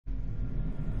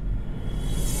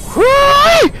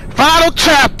Final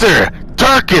chapter!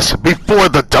 Darkest before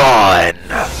the dawn!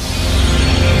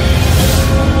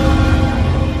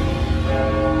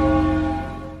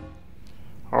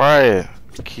 Alright,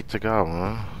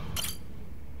 Kitagawa.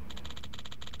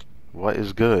 What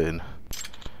is good?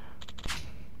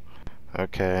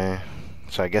 Okay,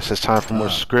 so I guess it's time for more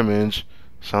scrimmage.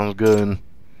 Sounds good.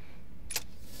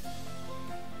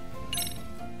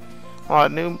 Oh,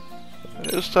 new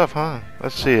stuff, huh?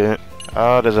 Let's see it.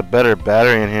 Oh, there's a better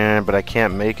battery in here, but I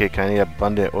can't make it 'cause I need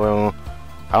abundant oil.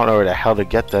 I don't know where the hell to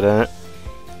get that at.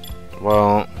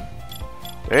 Well,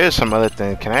 there is some other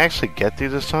thing. Can I actually get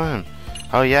these this time?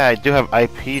 Oh yeah, I do have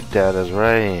IP data,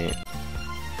 right?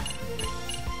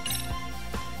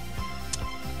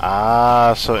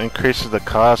 Ah, so it increases the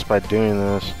cost by doing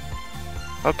this.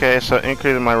 Okay, so it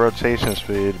increases my rotation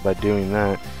speed by doing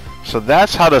that. So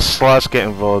that's how the slots get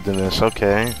involved in this,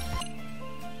 okay.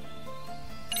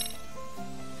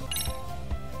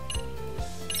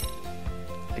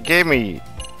 It gave me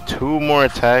 2 more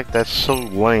attack, that's so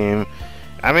lame.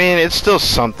 I mean, it's still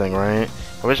something, right?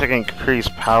 I wish I could increase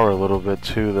power a little bit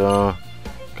too, though.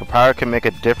 'Cause power can make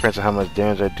a difference in how much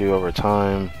damage I do over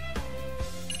time.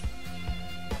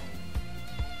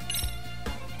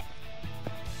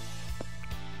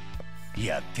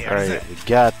 Alright, we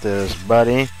got this,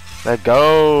 buddy. Let's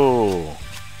go!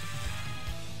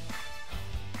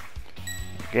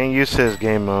 Getting used to this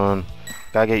game mode.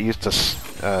 Gotta get used to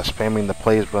spamming the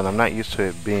plays button. I'm not used to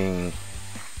it being...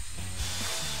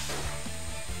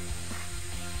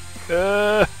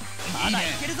 Kill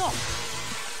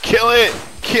it!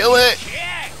 Kill it!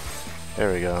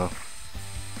 There we go.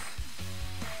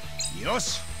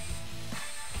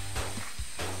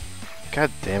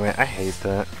 God damn it, I hate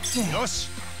that.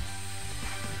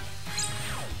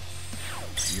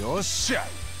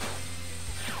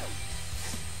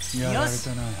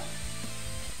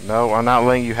 No, I'm not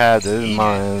letting you have this. This is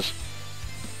mine.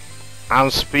 I'm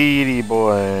speedy,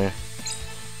 boy.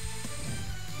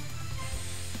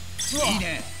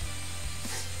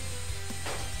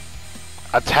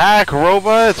 Attack,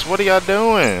 robots! What are y'all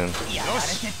doing?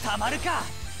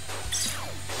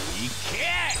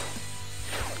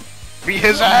 Beat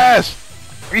his ass!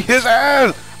 Beat his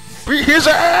ass! Beat his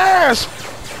ass!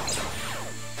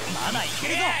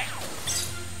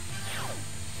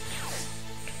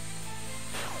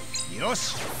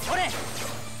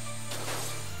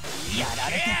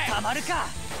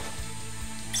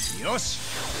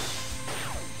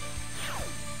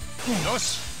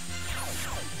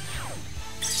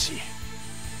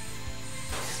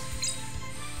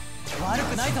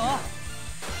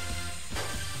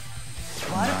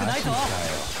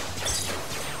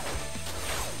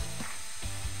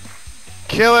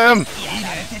 Kill him!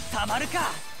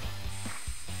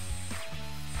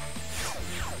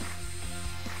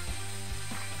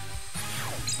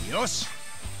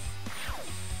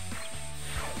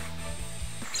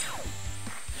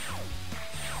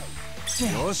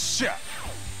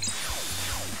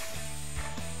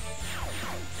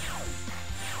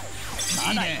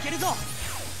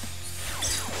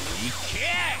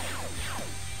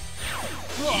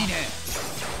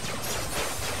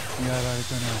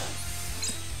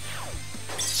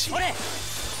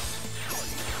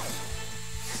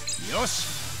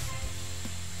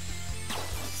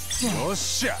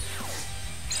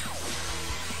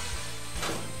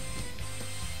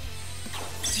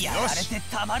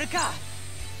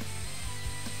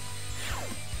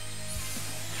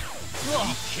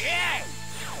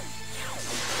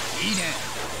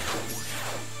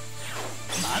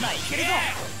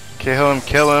 Kill him,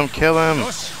 kill him, kill him!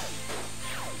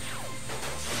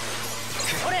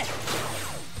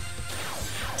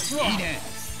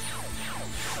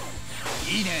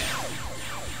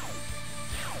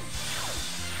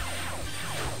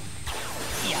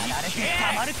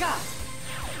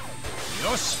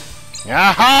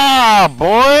 Aha,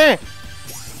 boy!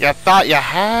 You thought you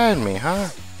had me, huh?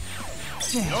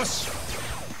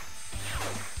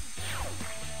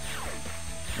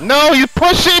 No, you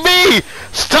pushing me!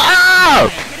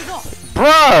 Stop!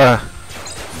 Bruh!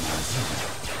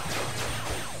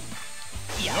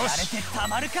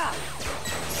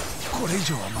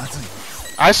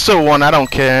 I still won, I don't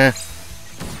care.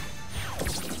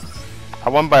 I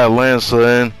won by a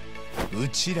landslide.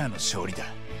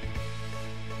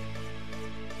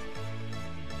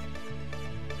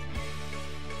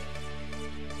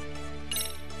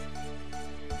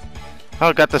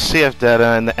 Oh, got the CF data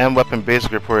and the M weapon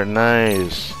basic report.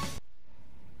 Nice.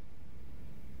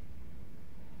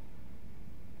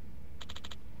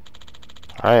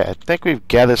 Alright, I think we've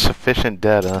gathered sufficient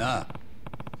data.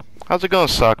 How's it going,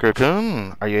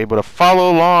 Sakura-kun? Are you able to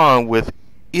follow along with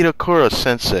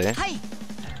Itakura-sensei.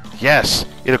 Yes,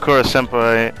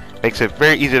 Itakura-senpai makes it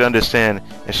very easy to understand,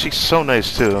 and she's so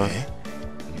nice too.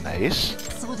 Nice?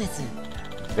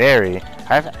 Very.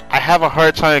 I have a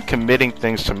hard time committing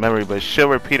things to memory, but she'll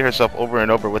repeat herself over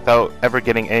and over without ever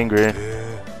getting angry.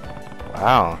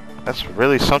 Wow, that's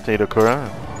really something, Itakura.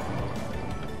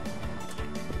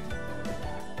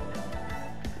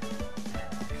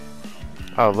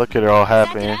 Oh, look at her all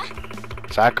happy.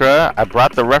 Sakura, I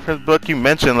brought the reference book you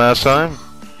mentioned last time.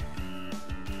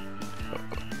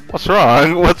 What's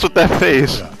wrong? What's with that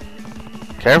face?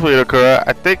 Carefully, Itakura.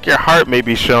 I think your heart may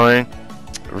be showing.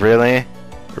 Really?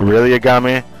 Really,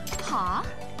 Yagami? Huh?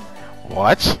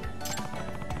 What?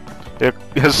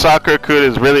 Sakura-kun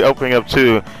is really opening up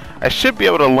too. I should be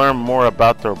able to learn more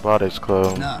about the robotics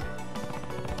club. Nah.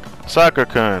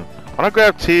 Sakura-kun, wanna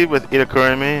grab tea with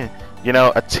Itakura and me? You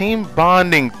know, a team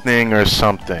bonding thing or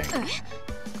something.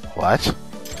 What?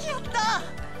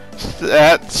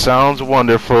 That sounds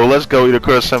wonderful. Let's go,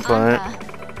 Itakura-senpai.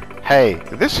 Hey,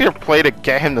 is this your play to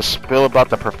get him to spill about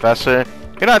the professor?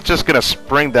 You're not just gonna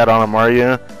spring that on him, are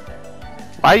you?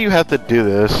 Why you have to do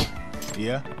this?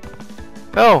 Yeah?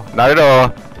 No, not at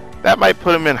all. That might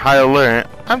put him in high alert.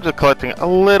 I'm just collecting a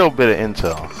little bit of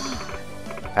intel.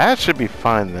 That should be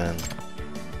fine then.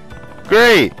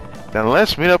 Great! Then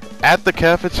let's meet up at the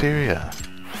cafeteria.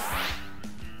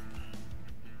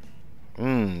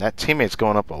 That teammate's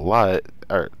going up a lot,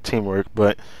 or teamwork,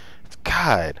 but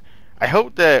God, I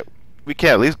hope that we can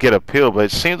at least get a pill, but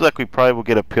it seems like we probably will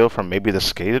get a pill from maybe the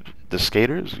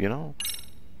skaters, you know?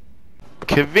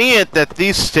 Convenient that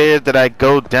these stairs that I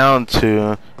go down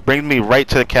to bring me right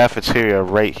to the cafeteria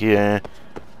right here,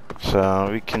 so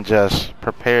we can just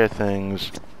prepare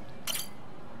things.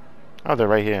 Oh, they're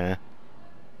right here.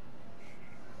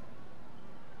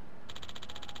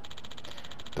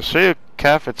 The Saga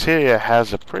cafeteria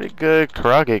has a pretty good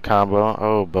karage combo.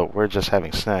 Oh, but we're just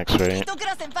having snacks, right?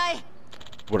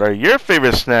 What are your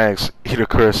favorite snacks,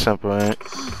 Itakura-senpai?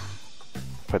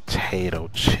 Potato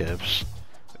chips.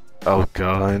 Oh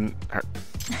god.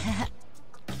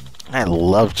 I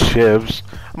love chips.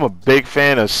 I'm a big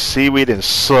fan of seaweed and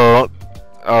salt.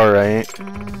 Alright.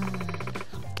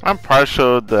 I'm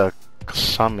partial to the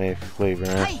kasame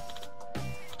flavor.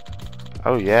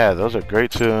 Oh yeah, those are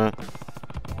great too.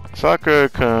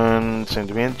 Sakura-kun seemed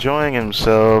to be enjoying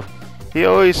himself. He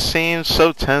always seems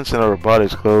so tense in a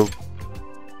robotics club.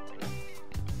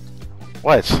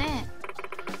 What?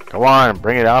 Go on,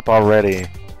 bring it up already.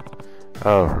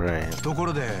 Alright.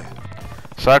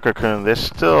 Sakura-kun, there's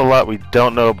still a lot we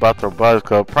don't know about the robotics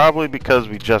club, probably because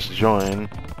we just joined.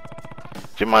 Do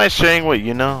you mind sharing what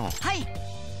you know?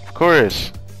 Of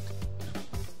course.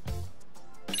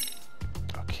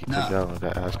 Okitagawa,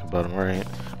 gotta ask about him, right?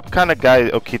 What kind of guy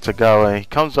is Okitagawa? He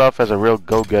comes off as a real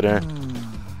go-getter.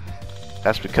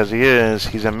 That's because he is.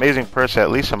 He's an amazing person, at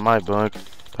least in my book.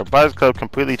 The robotics club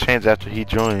completely changed after he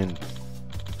joined.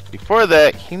 Before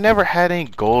that, he never had any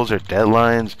goals or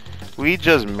deadlines. We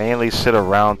just mainly sit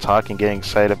around talking, getting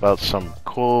excited about some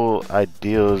cool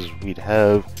ideas we'd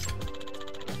have.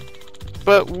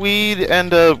 But we'd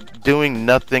end up doing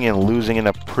nothing and losing in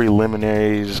the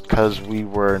preliminaries because we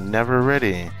were never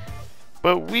ready.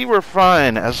 But we were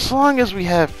fine as long as we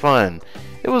had fun.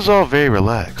 It was all very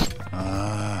relaxed.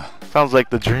 Sounds like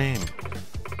the dream.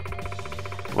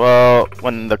 Well,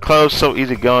 when the club's so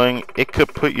easygoing, it could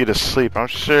put you to sleep. I'm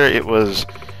sure it was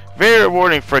very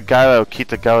rewarding for a guy like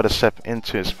Okitagawa to step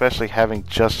into, especially having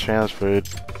just transferred.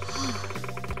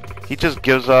 He just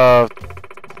gives off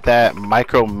that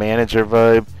micromanager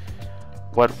vibe,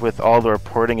 what with all the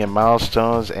reporting and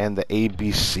milestones and the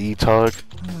ABC talk.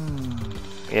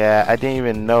 Yeah, I didn't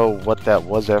even know what that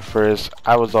was at first.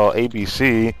 I was all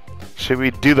ABC. Should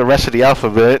we do the rest of the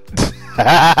alphabet?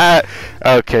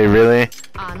 Okay, really?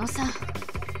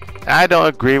 I don't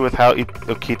agree with how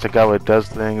Okitagawa does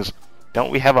things. Don't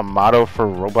we have a motto for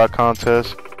robot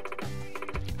contest?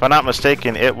 If I'm not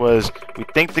mistaken, it was, we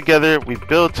think together, we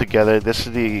build together. This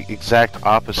is the exact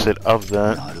opposite of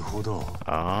that.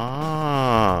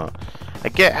 Ah, I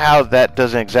get how that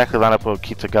doesn't exactly line up with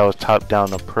Okitagawa's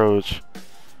top-down approach.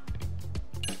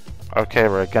 Okay,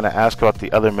 we're gonna ask about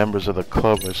the other members of the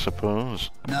club, I suppose.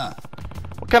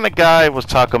 What kind of guy was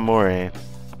Takamori?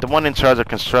 The one in charge of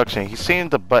construction. He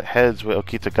seemed to butt heads with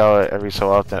Okitagawa every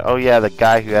so often. Oh yeah, the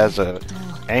guy who has a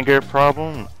anger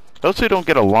problem? Those two don't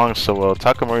get along so well.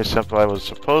 Takamori-senpai was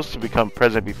supposed to become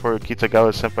president before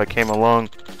Okitagawa-senpai came along.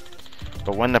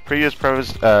 But when the previous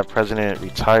president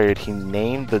retired, he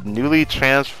named the newly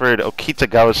transferred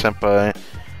Okitagawa-senpai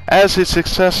as his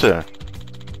successor.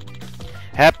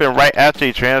 Happened right after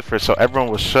he transferred, so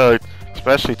everyone was shocked,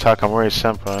 especially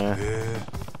Takamori-senpai.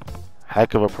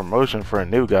 Heck of a promotion for a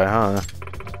new guy, huh?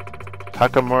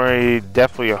 Takamori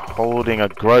definitely holding a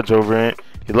grudge over it.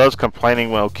 He loves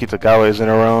complaining when Okitagawa isn't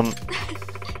around.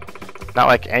 Not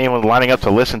like anyone lining up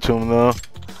to listen to him, though.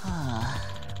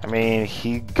 I mean,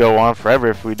 he'd go on forever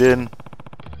if we did.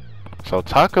 So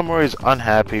Takamori's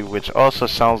unhappy, which also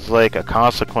sounds like a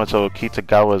consequence of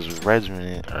Okitagawa's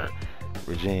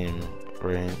regime,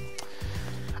 right?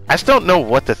 I just don't know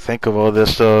what to think of all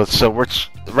this, though. So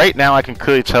right now I can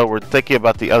clearly tell we're thinking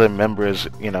about the other members,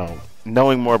 you know,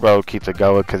 knowing more about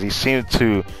Okitagawa, because he seems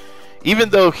to, even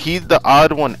though he's the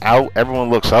odd one out, everyone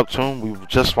looks up to him. We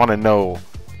just want to know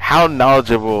how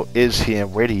knowledgeable is he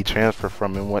and where did he transfer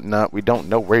from and whatnot. We don't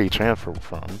know where he transferred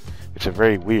from, which is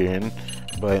very weird,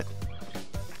 but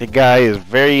the guy is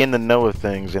very in the know of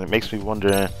things, and it makes me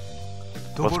wonder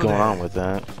what's going on with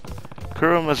that.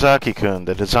 Kuro Mizaki-kun,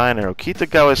 the designer,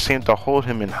 Okitagawa seemed to hold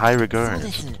him in high regard.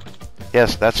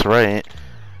 Yes, that's right.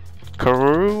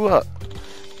 Kuro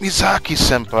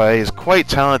Mizaki-senpai is quite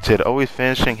talented, always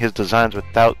finishing his designs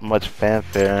without much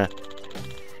fanfare.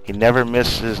 He never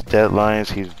misses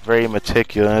deadlines, he's very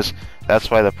meticulous, that's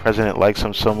why the president likes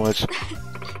him so much.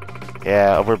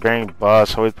 Yeah, overbearing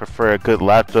boss, always prefer a good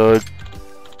lapdog.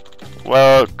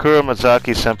 Well, Kuro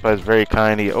Mizaki-senpai is very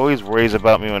kind. He always worries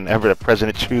about me whenever the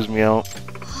president chews me out.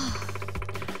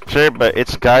 Sure, but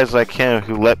it's guys like him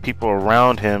who let people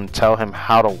around him tell him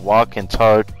how to walk and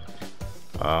talk.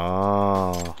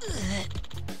 Oh,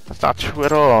 that's not true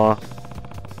at all.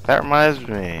 That reminds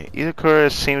me,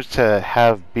 Itakura seems to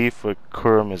have beef with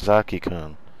Kuro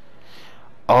Mizaki-kun.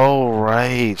 Oh,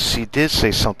 right. She did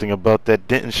say something about that,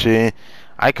 didn't she?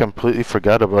 I completely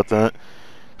forgot about that.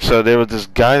 So there was this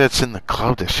guy that's in the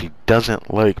club that she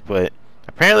doesn't like, but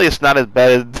apparently it's not as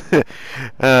bad as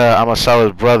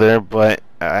Amasawa's brother, but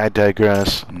I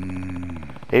digress.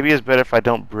 Maybe it's better if I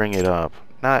don't bring it up.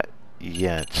 Not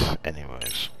yet,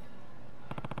 anyways.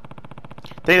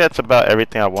 I think that's about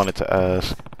everything I wanted to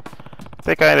ask. I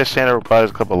think I understand the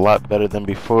Robotics Club a lot better than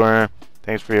before.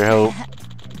 Thanks for your help.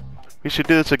 We should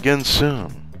do this again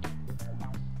soon.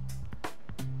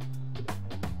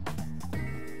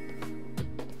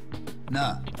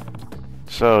 Nah.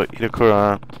 So,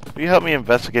 Itakura, will you help me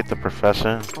investigate the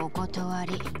professor?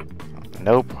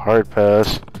 Nope, hard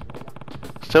pass.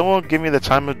 Still won't give me the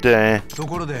time of day.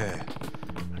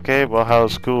 Okay, well,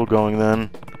 how's school going then?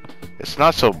 It's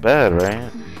not so bad,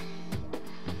 right?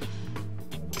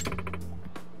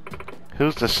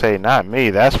 Who's to say? Not me,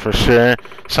 that's for sure.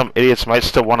 Some idiots might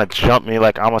still want to jump me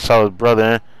like Amasawa's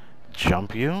brother.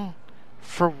 Jump you?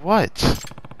 For what?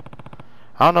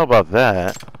 I don't know about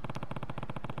that.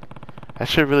 I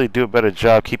should really do a better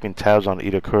job keeping tabs on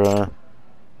Itakura.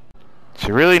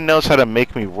 She really knows how to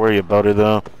make me worry about her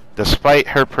though, despite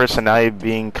her personality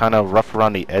being kind of rough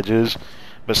around the edges.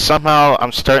 But somehow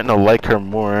I'm starting to like her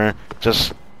more,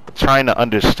 just trying to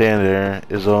understand her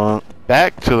is all.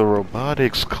 Back to the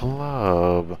Robotics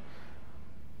Club.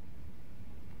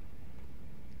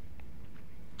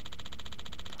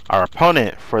 Our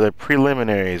opponent for the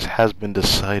preliminaries has been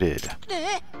decided.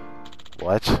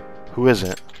 What? Who is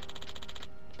it?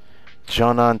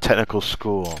 Jonan Technical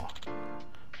School.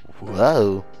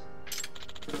 Whoa.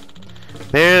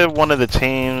 They're one of the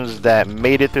teams that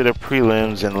made it through the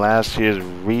prelims in last year's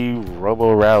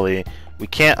Robo Rally. We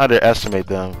can't underestimate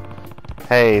them.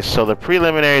 Hey, so the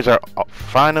preliminaries are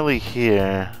finally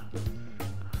here.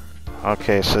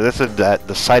 Okay, so this is that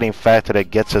deciding factor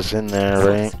that gets us in there,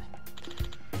 right?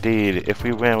 Indeed, if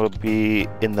we win, we'll be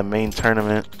in the main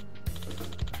tournament.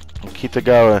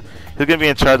 Kitagawa, he's gonna be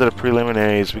in charge of the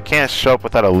preliminaries. We can't show up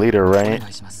without a leader, right?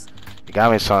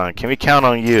 Yagami-san, can we count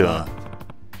on you?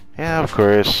 Yeah, of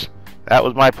course. That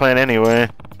was my plan anyway.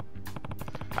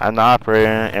 I'm the operator,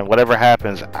 and whatever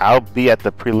happens, I'll be at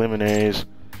the preliminaries.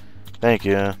 Thank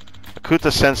you.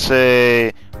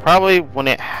 Akuta-sensei probably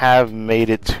wouldn't have made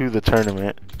it to the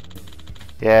tournament.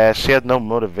 Yeah, she had no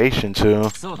motivation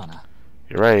to.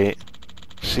 You're right.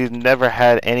 She's never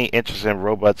had any interest in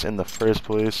robots in the first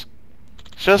place.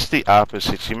 Just the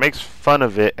opposite. She makes fun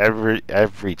of it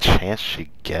every chance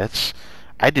she gets.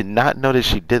 I did not notice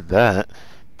she did that.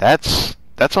 That's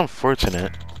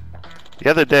unfortunate.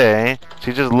 The other day,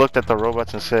 she just looked at the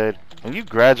robots and said, "When you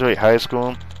graduate high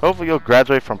school, hopefully you'll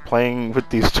graduate from playing with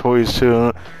these toys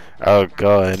too." Oh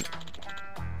god.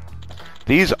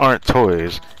 These aren't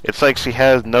toys. It's like she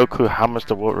has no clue how much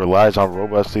the world relies on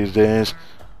robots these days.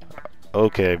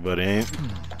 Okay, buddy.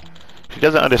 She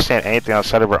doesn't understand anything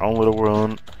outside of her own little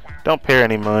world. Don't pay her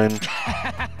any mind.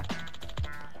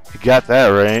 You got that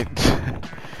right.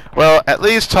 Well, at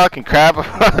least talking crap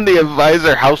on the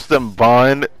advisor helps them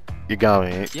bond.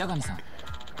 Yagami-san,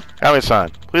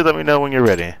 please let me know when you're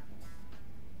ready.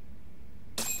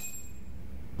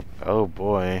 Oh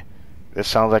boy. This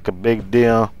sounds like a big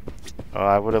deal.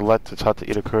 I would have liked to talk to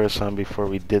Itakura-san before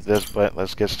we did this, but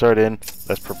let's get started.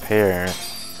 Let's prepare.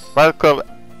 Private club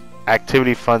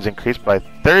activity funds increased by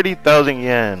 30,000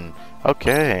 yen.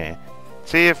 Okay.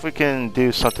 See if we can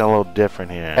do something a little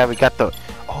different here. Yeah, we got the...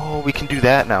 Oh, we can do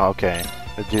that now. Okay.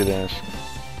 Let's do this.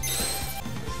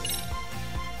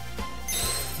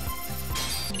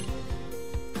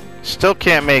 Still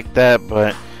can't make that,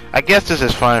 but I guess this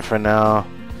is fine for now.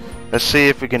 Let's see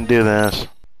if we can do this.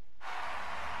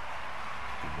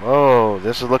 Whoa,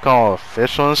 this is looking all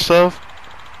official and stuff.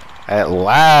 At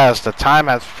last, the time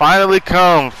has finally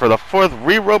come for the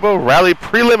 4th Robo Rally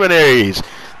Preliminaries.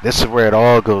 This is where it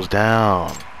all goes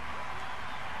down.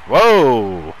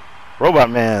 Whoa! Robot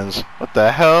Mans. What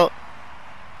the hell?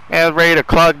 Man's ready to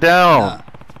clock down.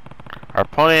 Our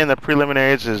opponent in the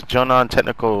preliminaries is Jonan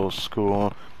Technical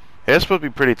School. It's supposed to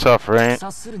be pretty tough, right?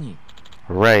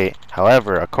 Right.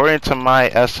 However, according to my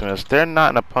estimates, they're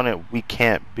not an opponent we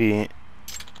can't beat.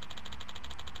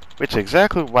 Which is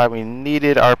exactly why we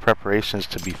needed our preparations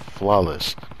to be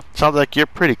flawless. Sounds like you're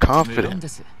pretty confident.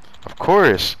 Of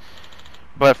course.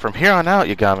 But from here on out,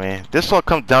 Yagami, this all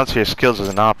comes down to your skills as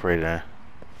an operator.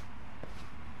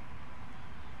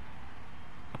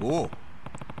 Oh.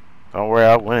 Don't worry,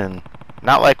 I'll win.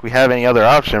 Not like we have any other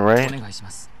option, right?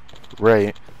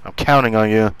 Right. I'm counting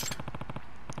on you.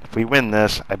 If we win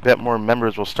this, I bet more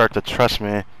members will start to trust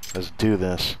me. Let's do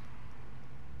this.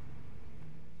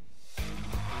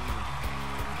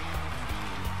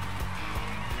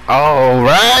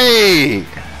 Alright!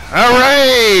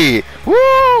 Alright!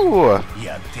 Woo!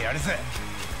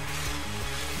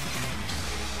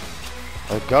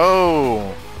 Let's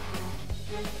go!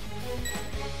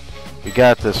 We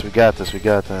got this, we got this, we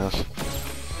got this.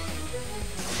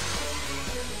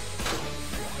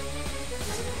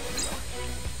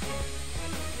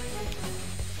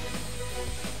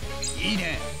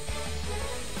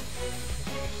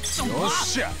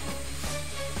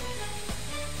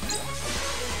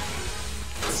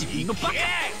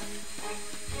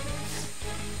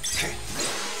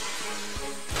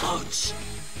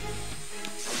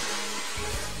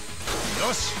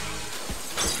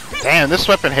 Damn, this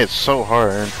weapon hits so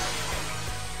hard.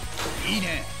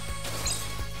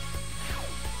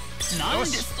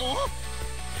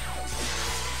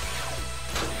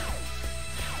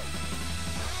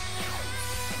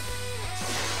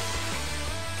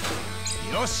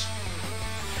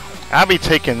 I'll be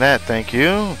taking that, thank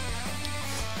you.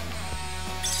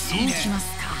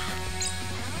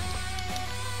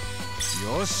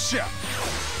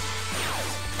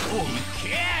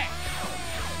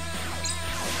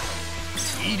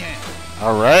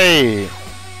 Alright.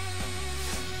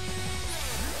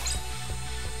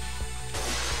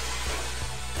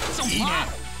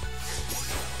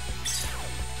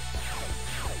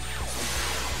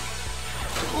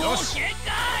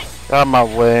 Out of my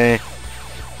way.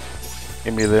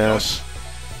 Give me this.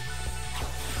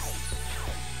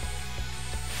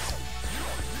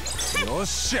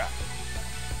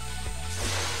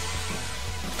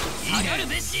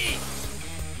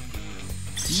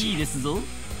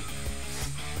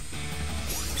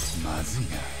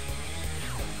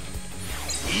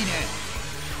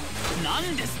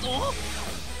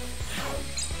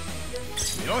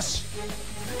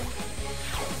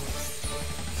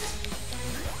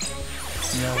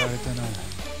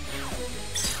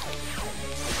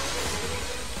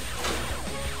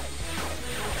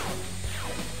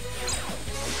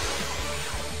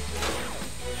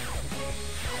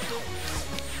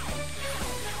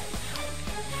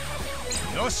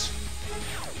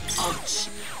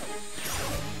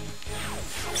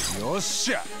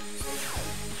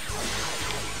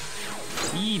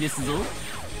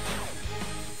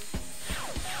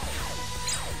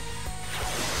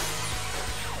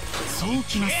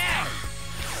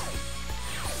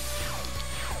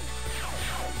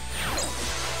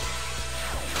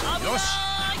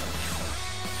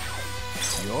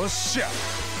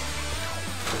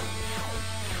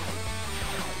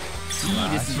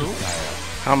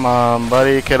 Come on,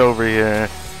 buddy, get over here.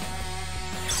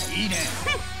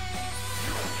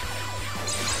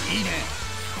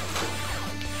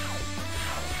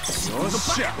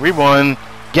 We won.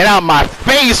 Get out my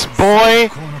face, boy.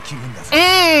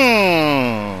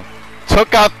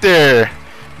 Took out their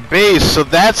base, so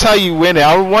that's how you win it.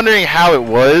 I was wondering how it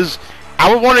was.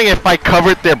 I was wondering if I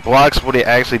covered their blocks, would it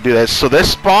actually do that? So their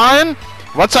spawn,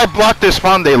 once I blocked their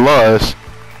spawn, they lost.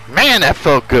 Man, that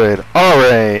felt good.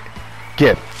 Alright.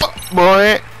 Get fucked,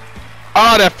 boy.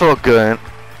 Oh, that felt good.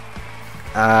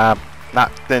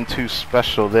 Nothing too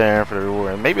special there for the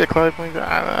reward. Maybe the club point.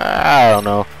 I don't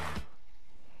know.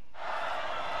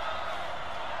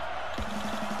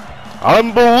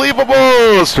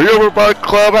 Unbelievable! Surreal Robot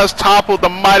Club has toppled the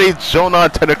mighty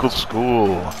Jonan Technical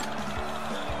School.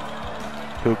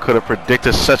 Who could have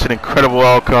predicted such an incredible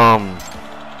outcome?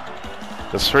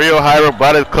 The Surreal High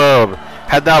Robotic Club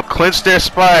had now clinched their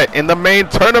spot in the main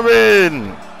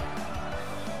tournament.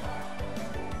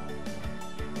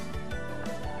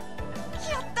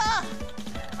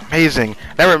 Amazing.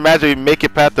 Never imagined we'd make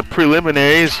it past the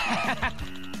preliminaries.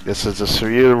 This is the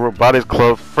Surreal Robotics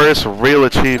Club's first real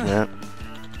achievement.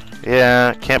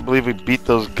 Yeah, can't believe we beat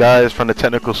those guys from the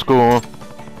technical school.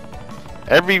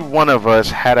 Every one of us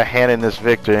had a hand in this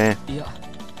victory.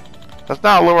 Let's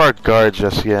not lower our guard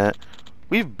just yet.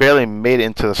 We've barely made it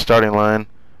into the starting line.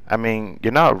 I mean,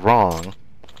 you're not wrong.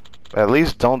 But at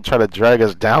least don't try to drag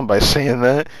us down by saying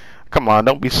that. Come on,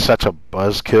 don't be such a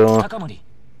buzzkill.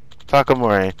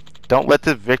 Takamori, don't let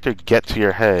this victory get to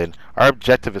your head. Our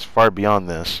objective is far beyond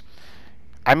this.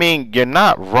 I mean, you're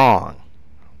not wrong.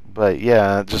 But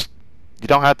yeah, just, you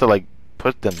don't have to like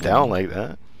put them down like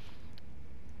that.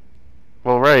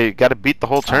 Well, right, you gotta beat the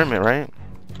whole tournament, right?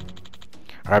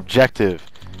 Our objective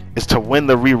is to win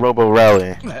the Robo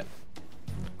Rally.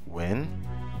 Win?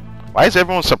 Why is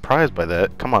everyone surprised by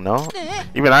that? Come on, no?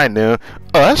 Even I knew.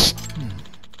 Us?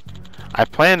 I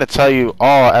plan to tell you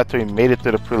all after we made it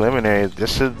through the preliminaries.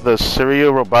 This is the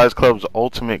Surreal Robotics Club's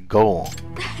ultimate goal.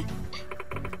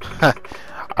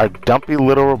 Our dumpy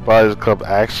little robotics club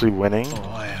actually winning?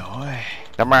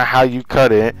 No matter how you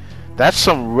cut it, that's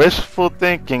some wishful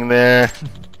thinking there.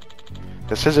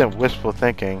 This isn't wishful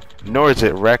thinking, nor is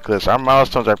it reckless. Our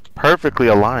milestones are perfectly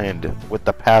aligned with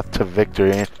the path to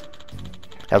victory.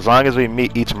 As long as we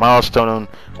meet each milestone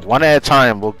one at a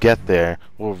time, we'll get there.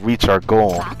 We'll reach our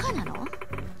goal.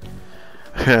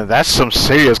 That's some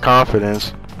serious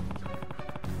confidence.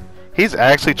 He's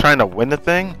actually trying to win the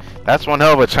thing? That's one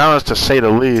hell of a challenge to say the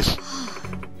least.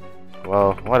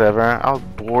 Well, whatever. I was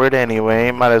bored anyway.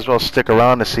 Might as well stick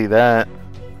around to see that.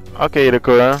 Okay,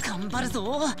 Itakura.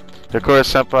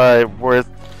 Itakura-senpai worth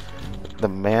the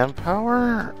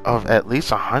manpower of at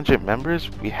least 100 members?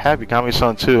 We have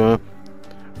Yagami-san too.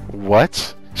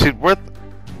 What? She's worth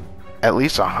at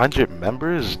least 100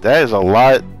 members? That is a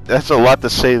lot. That's a lot to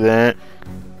say there.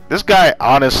 This guy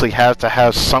honestly has to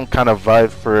have some kind of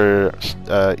vibe for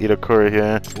Itakura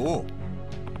here. Oh.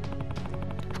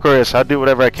 Of course, I'll do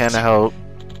whatever I can to help.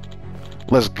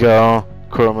 Let's go,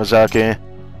 Kuromazaki.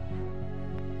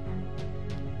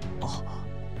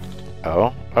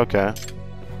 Oh, okay.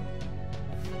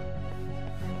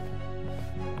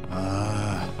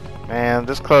 Man,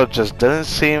 this club just doesn't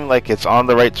seem like it's on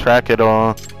the right track at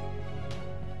all.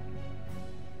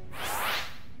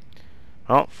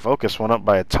 Oh, focus went up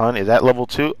by a ton. Is that level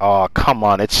 2? Oh, come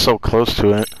on. It's so close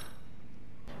to it.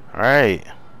 Alright.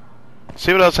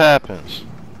 See what else happens.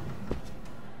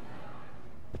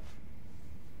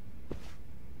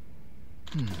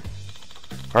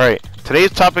 Alright.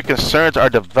 Today's topic concerns our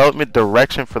development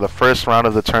direction for the first round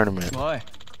of the tournament. Why?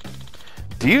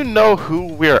 Do you know who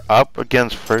we're up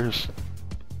against first?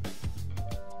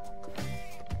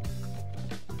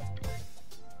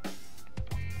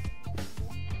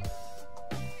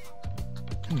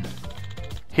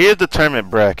 Here's the tournament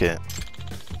bracket.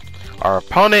 Our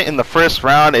opponent in the first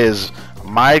round is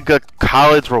Maiga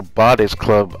College Robotics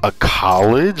Club. A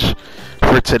college?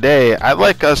 For today, I'd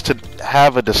like us to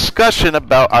have a discussion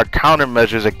about our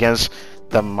countermeasures against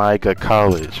the Maiga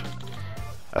College.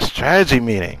 A strategy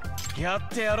meeting.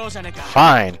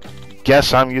 Fine.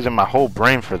 Guess I'm using my whole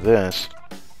brain for this.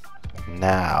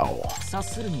 Now.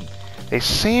 They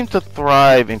seem to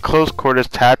thrive in close quarters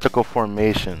tactical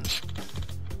formations.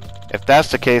 If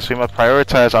that's the case, we must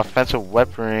prioritize offensive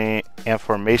weaponry and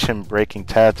formation breaking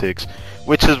tactics,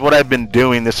 which is what I've been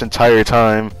doing this entire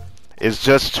time, is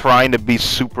just trying to be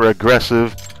super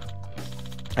aggressive.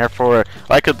 Therefore,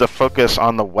 I like to focus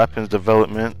on the weapons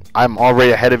development. I'm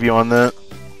already ahead of you on that.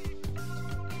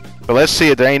 But let's see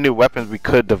if there are any new weapons we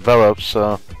could develop,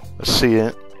 so let's see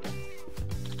it.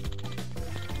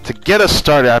 To get us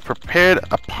started, I prepared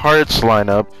a parts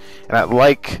lineup, and I'd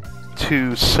like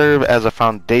to serve as a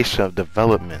foundation of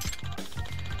development.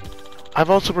 I've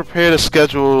also prepared a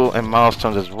schedule and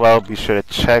milestones as well. Be sure to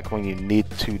check when you need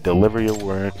to deliver your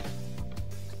work.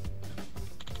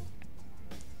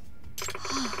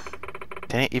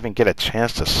 Didn't even get a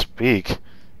chance to speak.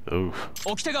 Oof.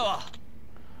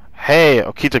 Hey,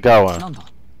 Okitagawa.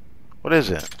 What is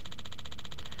it?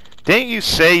 Didn't you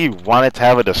say you wanted to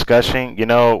have a discussion, you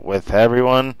know, with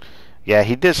everyone? Yeah,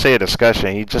 he did say a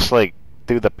discussion. He just like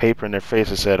threw the paper in their face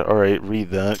and said, alright, read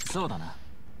that.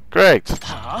 Correct.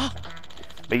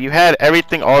 But you had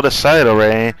everything all decided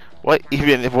already. What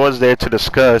even was there to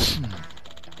discuss?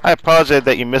 I apologize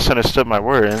that you misunderstood my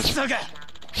words.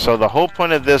 So the whole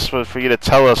point of this was for you to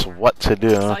tell us what to do.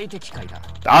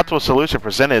 The optimal solution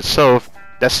presented itself.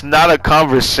 That's not a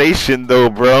conversation though,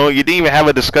 bro. You didn't even have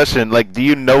a discussion. Like, do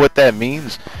you know what that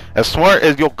means? As smart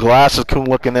as your glasses cool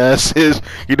looking ass is,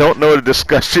 you don't know what a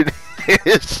discussion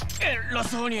is.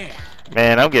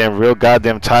 Man, I'm getting real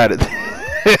goddamn tired of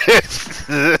this.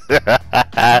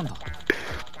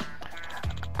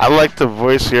 I like to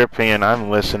voice your opinion. I'm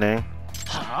listening.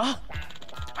 Huh?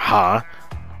 Huh?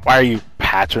 Why are you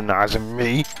patronizing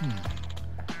me?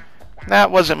 That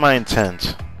wasn't my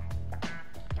intent.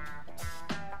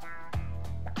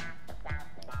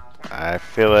 I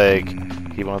feel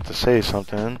like he wants to say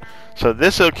something. So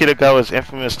this is Kitagawa's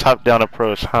infamous top-down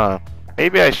approach, huh?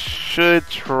 Maybe I should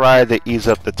try to ease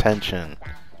up the tension.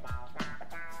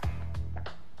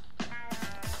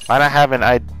 Why not have an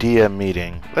idea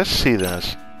meeting? Let's see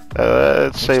this.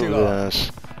 Let's save this.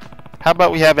 How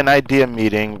about we have an idea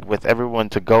meeting with everyone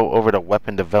to go over the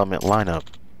weapon development lineup?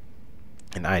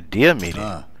 An idea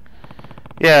meeting?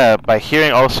 Yeah, by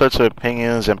hearing all sorts of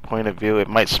opinions and point of view, it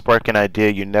might spark an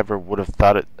idea you never would have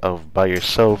thought of by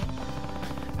yourself.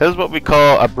 This is what we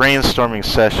call a brainstorming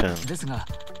session.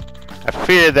 I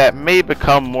fear that may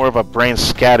become more of a brain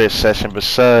scatter session.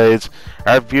 Besides,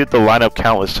 I've viewed the lineup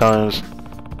countless times.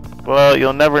 Well,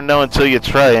 you'll never know until you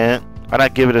try it. Why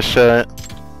not give it a shot?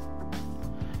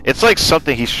 It's like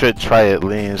something he should try at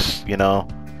least, you know.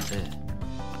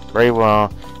 Very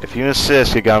well. If you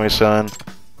insist, Yagami-san.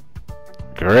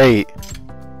 Great.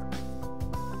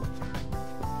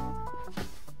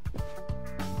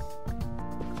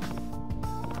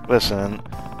 Listen,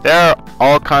 there are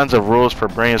all kinds of rules for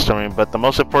brainstorming, but the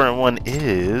most important one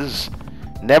is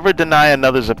never deny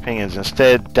another's opinions.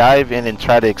 Instead, dive in and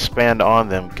try to expand on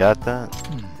them. Got that?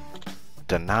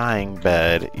 Denying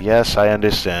bad. Yes, I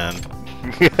understand.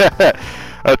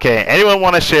 Okay, anyone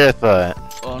want to share a thought?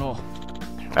 Oh no.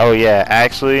 Oh yeah,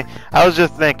 actually, I was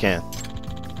just thinking.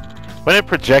 Wouldn't a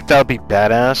projectile be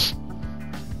badass?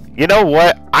 You know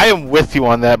what? I am with you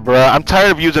on that, bro. I'm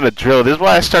tired of using a drill. This is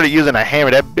why I started using a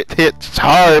hammer. That bit hits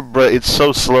hard, but it's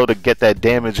so slow to get that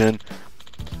damage in.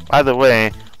 By the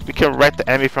way, we can wreck the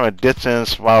enemy from a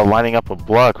distance while lining up a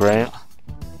block, right?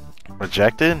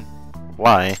 Rejected?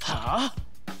 Why?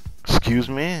 Excuse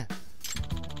me?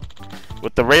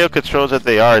 With the radio controls that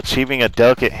they are, achieving a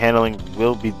delicate handling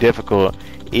will be difficult.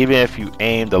 Even if you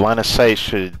aim, the line of sight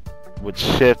would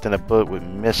shift and the bullet would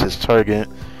miss its target.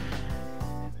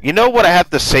 You know what I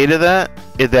have to say to that?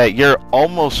 Is that you're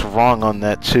almost wrong on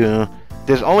that too.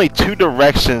 There's only two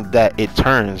directions that it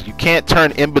turns. You can't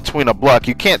turn in between a block.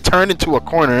 You can't turn into a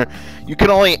corner. You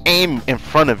can only aim in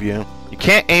front of you. You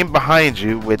can't aim behind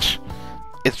you, which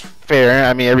is fair.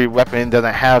 I mean, every weapon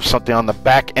doesn't have something on the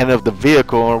back end of the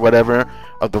vehicle or whatever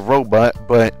of the robot,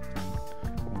 but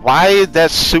why is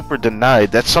that super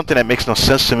denied? That's something that makes no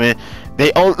sense to me.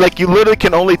 Like, you literally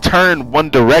can only turn one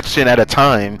direction at a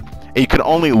time, and you can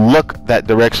only look that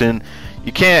direction.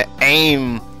 You can't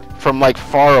aim from like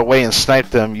far away and snipe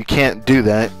them. You can't do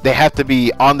that. They have to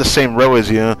be on the same row as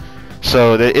you,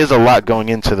 so there is a lot going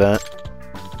into that.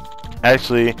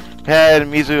 Actually, had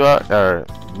Mizusaki,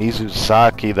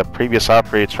 the previous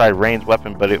operator, tried ranged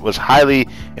weapon, but it was highly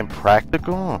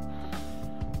impractical.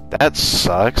 That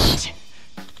sucks.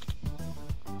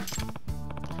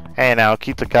 Hey now,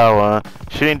 Kitagawa,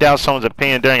 shooting down someone's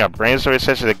opinion during a brainstorming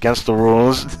session against the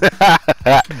rules.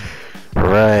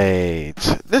 Right.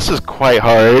 This is quite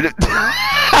hard.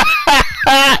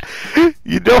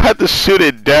 You don't have to shoot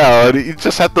it down. You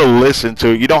just have to listen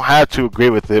to it. You don't have to agree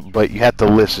with it, but you have to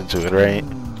listen to it, right?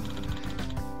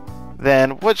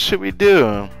 Then what should we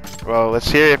do? Well,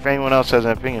 let's hear if anyone else has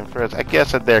an opinion first. I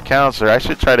guess at their counselor, I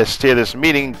should try to steer this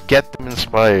meeting, get them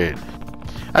inspired.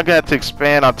 I'm gonna have to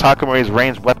expand on Takamori's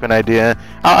ranged weapon idea.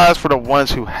 I'll ask for the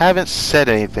ones who haven't said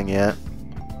anything yet.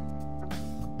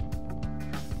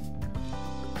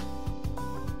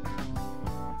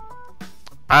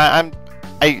 I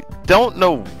don't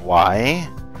know why,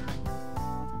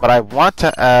 but I want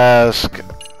to ask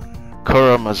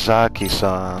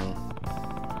Kuramazaki-san.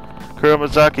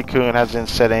 Kuramazaki-kun hasn't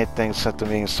said anything since the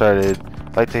meeting started.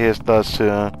 I'd like to hear his thoughts too.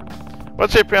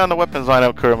 What's your opinion on the weapons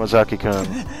lineup,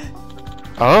 Kuramazaki-kun?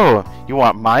 Oh, you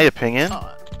want my opinion?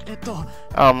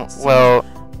 Well,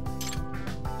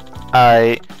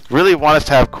 I really want us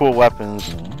to have cool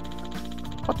weapons.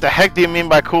 What the heck do you mean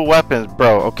by cool weapons,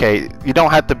 bro? Okay, you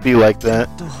don't have to be like that.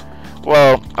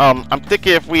 Well, I'm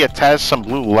thinking if we attached some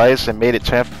blue lights and made it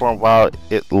transform while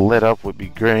it lit up would be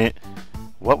great.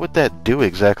 What would that do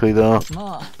exactly, though?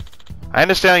 I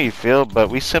understand how you feel, but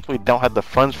we simply don't have the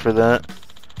funds for that.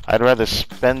 I'd rather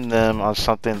spend them on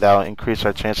something that'll increase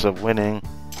our chances of winning.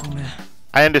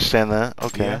 I understand that.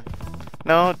 Okay. Yeah.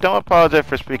 No, don't apologize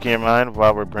for speaking your mind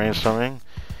while we're brainstorming.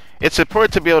 It's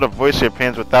important to be able to voice your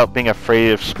opinions without being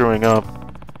afraid of screwing up.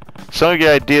 Some of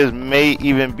your ideas may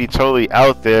even be totally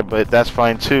out there, but that's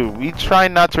fine too. We try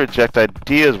not to reject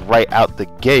ideas right out the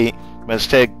gate, but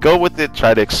instead go with it,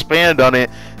 try to expand on it,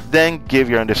 then give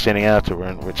your understanding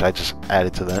afterward, which I just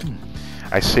added to that.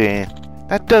 I see.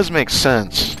 That does make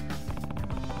sense.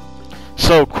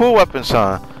 So, cool weapons,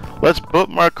 huh? Let's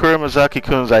bookmark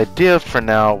Kuramazaki-kun's idea for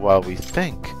now while we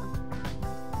think.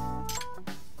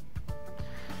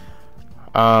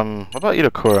 What about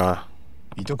Itakura?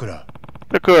 Itakura.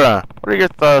 Itakura, what are your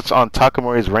thoughts on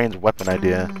Takamori's ranged weapon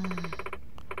idea?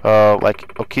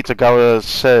 Like Okitagawa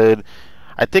said,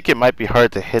 I think it might be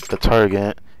hard to hit the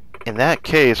target. In that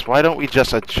case, why don't we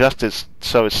just adjust it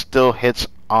so it still hits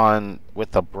on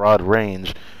with a broad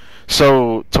range?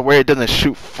 So, to where it doesn't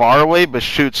shoot far away, but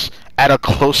shoots at a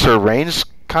closer range,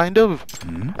 kind of?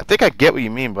 I think I get what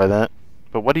you mean by that.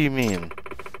 But what do you mean?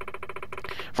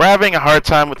 If we're having a hard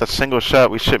time with a single shot,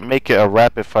 we should make it a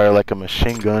rapid fire like a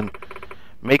machine gun.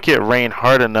 Make it rain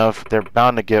hard enough, they're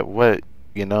bound to get wet,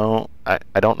 you know? I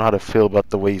don't know how to feel about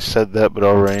the way you said that, but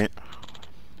alright.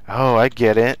 Oh, I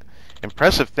get it.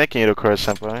 Impressive thinking,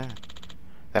 Itakura-senpai.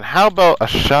 Then how about a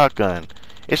shotgun?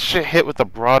 It should hit with a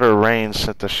broader range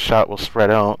since the shot will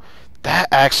spread out. That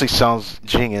actually sounds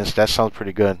genius. That sounds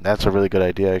pretty good. That's a really good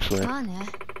idea, actually.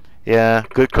 Yeah,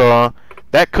 good call.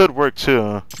 That could work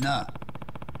too. Nah.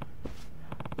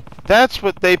 That's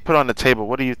what they put on the table.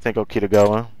 What do you think,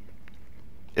 Okitagawa?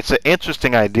 It's an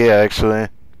interesting idea, actually.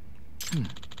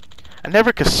 I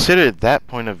never considered that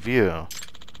point of view.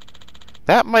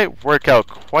 That might work out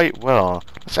quite well.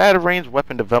 Let's add a ranged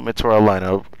weapon development to our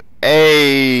lineup.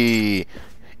 Hey!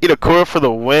 Itakura for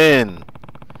the win!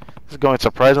 This is going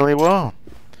surprisingly well.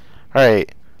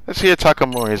 Alright, let's hear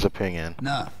Takamori's opinion.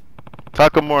 Nah.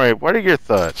 Takamori, what are your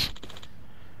thoughts?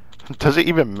 Does it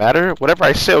even matter? Whatever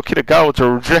I say, Okitagawa to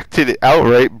rejected it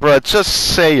outright. Bruh,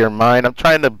 just say your mind. I'm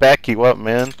trying to back you up,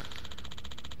 man.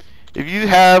 If you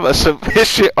have a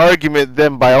sufficient argument,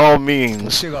 then by all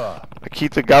means.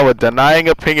 Okitagawa denying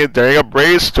opinion during a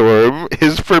brainstorm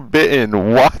is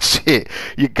forbidden. Watch it.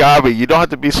 Yagami, you don't have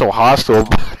to be so hostile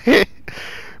about it.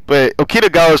 But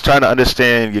Okitagawa is trying to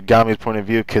understand Yagami's point of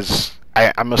view because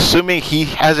I'm assuming he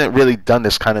hasn't really done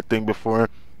this kind of thing before.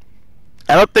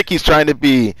 I don't think he's trying to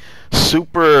be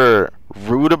super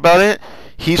rude about it.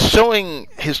 He's showing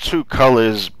his true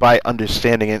colors by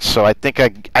understanding it. So I think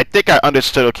I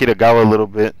understood Okitagawa a little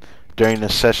bit during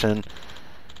this session.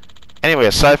 Anyway,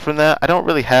 aside from that, I don't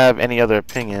really have any other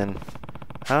opinion.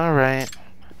 Alright.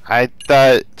 I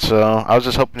thought so. I was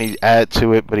just hoping he'd add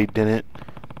to it, but he didn't.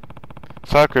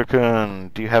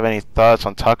 Sakura-kun, do you have any thoughts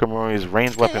on Takamori's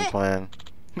ranged weapon plan?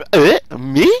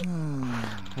 Me?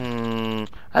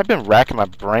 I've been racking my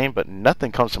brain, but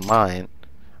nothing comes to mind.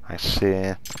 I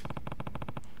see.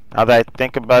 Now that I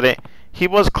think about it, he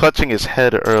was clutching his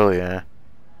head earlier.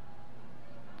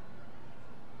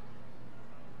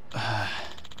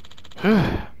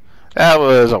 That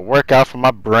was a workout for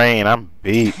my brain. I'm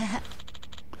beat.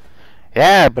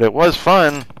 Yeah, but it was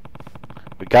fun.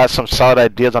 We got some solid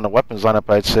ideas on the weapons lineup,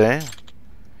 I'd say.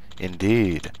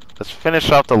 Indeed. Let's finish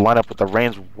off the lineup with the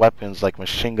ranged weapons like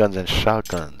machine guns and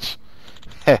shotguns.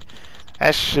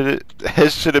 That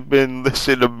should have been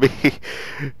listened to me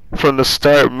from the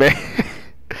start, man.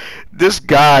 This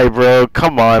guy, bro.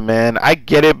 Come on, man. I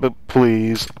get it, but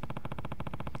please.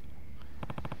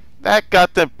 That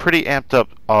got them pretty amped up.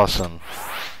 Awesome.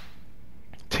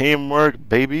 Teamwork,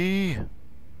 baby.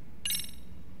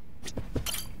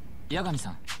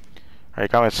 Yagami-san.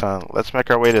 Alright, Yagami-san. Let's make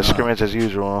our way to scrimmage as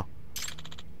usual.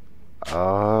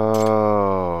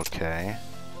 Oh, okay.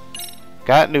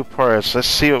 Got new parts. Let's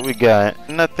see what we got.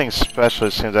 Nothing special,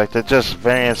 it seems like. They're just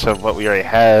variants of what we already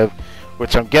have,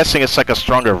 which I'm guessing it's like a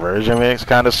stronger version of it,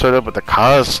 kind of, sort of, but the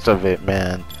cost of it,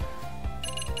 man.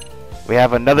 We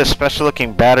have another special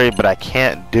looking battery, but I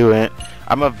can't do it.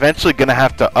 I'm eventually going to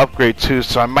have to upgrade too,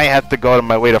 so I might have to go out of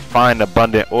my way to find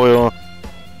abundant oil.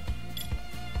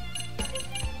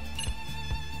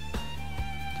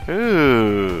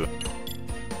 Ooh.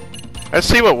 Let's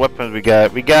see what weapons we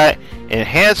got. We got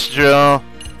enhanced drill.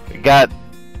 We got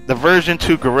the version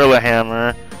 2 gorilla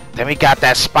hammer. Then we got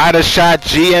that spider shot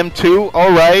GM2.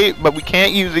 Alright, but we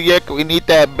can't use it yet. We need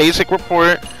that basic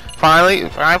report. Finally,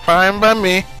 fine by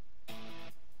me.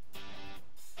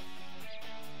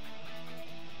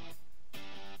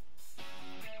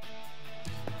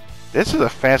 This is a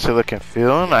fancy looking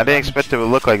field. I didn't expect it would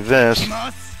look like this.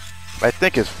 I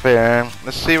think it's fair.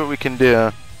 Let's see what we can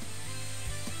do.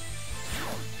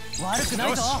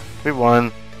 We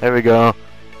won. There we go.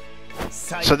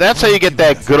 So that's how you get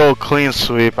that good old clean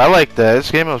sweep. I like that.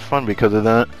 This game was fun because of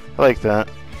that. I like that.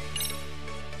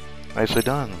 Nicely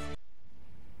done.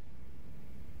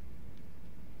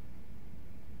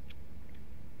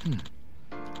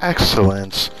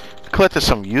 Excellent. Collected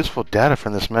some useful data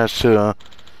from this match too.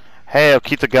 Hey,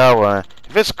 Okitagawa,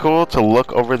 if it's cool to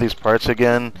look over these parts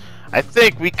again, I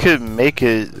think we could make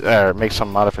it, make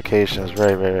some modifications.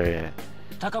 Very.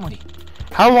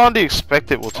 How long do you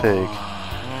expect it will take?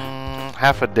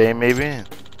 Half a day, maybe?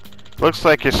 Looks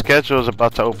like your schedule is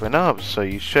about to open up, so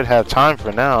you should have time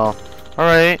for now.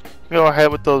 Alright, go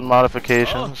ahead with those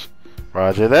modifications.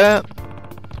 Roger that.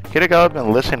 Kitagawa has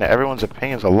been listening to everyone's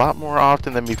opinions a lot more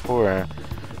often than before.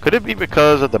 Could it be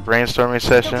because of the brainstorming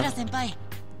session?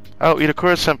 Oh,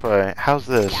 Itakura-senpai, how's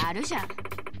this?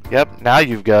 Yep, now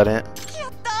you've got it.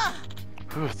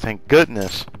 Ooh, thank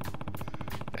goodness.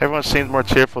 Everyone seems more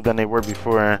cheerful than they were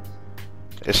before.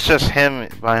 It's just him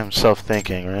by himself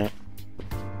thinking, right?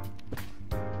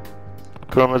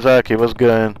 Kuromazaki, what's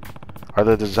good? Are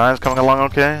the designs coming along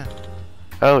okay?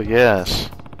 Oh, yes.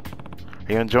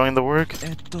 Are you enjoying the work?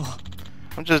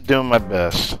 I'm just doing my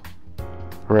best.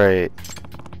 Right.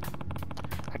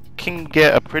 I can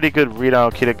get a pretty good read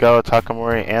on Kitagawa,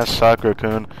 Takamori, and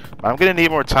Sakura-kun, but I'm gonna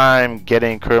need more time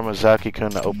getting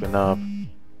Kuromazaki-kun to open up.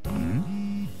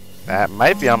 That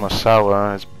might be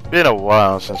Amasawa. It's been a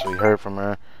while since we heard from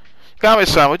her.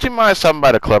 Yagami-san, would you mind stopping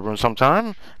by the club room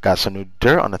sometime? Got some new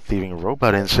dirt on the thieving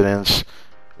robot incidents.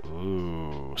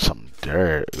 Ooh, some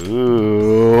dirt.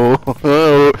 Ooh.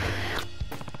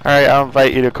 Alright, I'll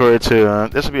invite Itakura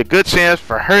too. This will be a good chance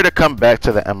for her to come back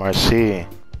to the MRC.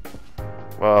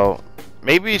 Well,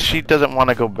 maybe she doesn't want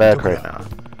to go back right now.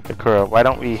 Itakura, why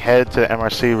don't we head to the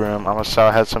MRC room?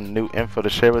 Amasawa has some new info to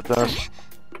share with us.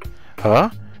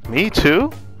 Huh? Me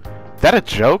too? That a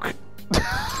joke?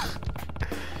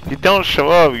 You don't show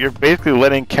up, you're basically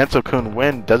letting Kento-kun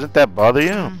win. Doesn't that bother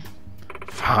you?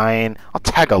 Fine, I'll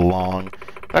tag along.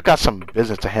 But I got some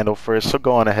business to handle first, so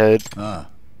go on ahead.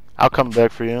 I'll come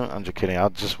back for you. I'm just kidding, I'll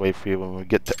just wait for you when we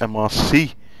get to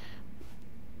MRC.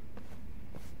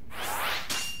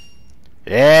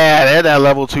 Yeah, there's that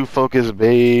level 2 focus,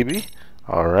 baby.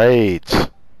 Alright.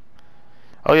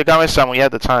 Oh, Yagami-san, when you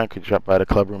have the time, could you drop by the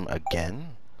club room again?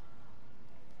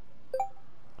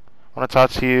 I want to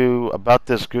talk to you about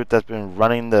this group that's been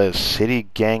running the city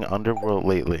gang underworld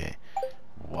lately.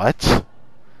 What?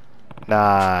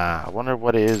 Nah, I wonder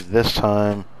what it is this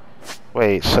time.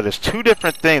 Wait, so there's two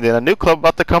different things. There's a new club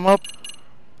about to come up?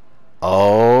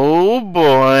 Oh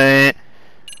boy.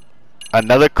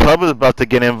 Another club is about to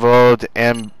get involved,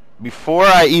 and before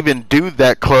I even do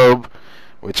that club,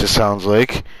 which it sounds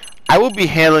like, I will be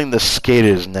handling the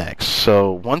skaters next.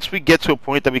 So once we get to a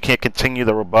point that we can't continue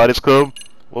the robotics club,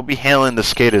 we'll be handling the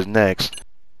skaters next.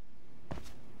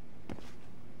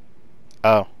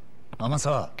 Oh.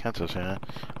 Kento's here.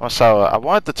 Amasawa, I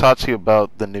wanted to talk to you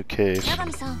about the new case.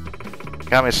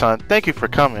 Yagami-san, thank you for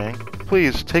coming.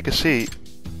 Please, take a seat.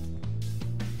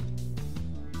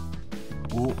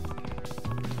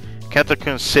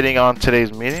 Kento-kun's sitting on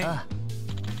today's meeting?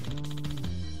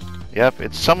 Yep,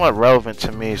 it's somewhat relevant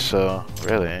to me, so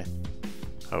really.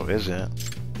 Oh, is it?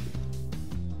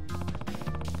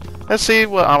 Let's see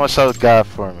what Amasawa's got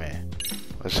for me.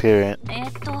 Let's hear it.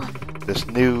 This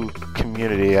new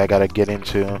community I gotta get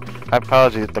into. My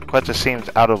apologies if the question seems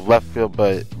out of left field,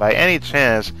 but by any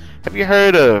chance, have you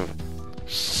heard of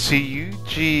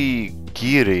Tsuji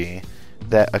Giri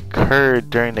that occurred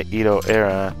during the Edo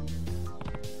era?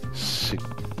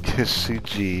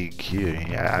 Tsuji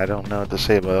Giri. I don't know what to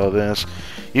say about all this.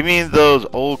 You mean those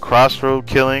old crossroad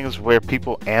killings where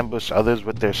people ambush others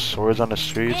with their swords on the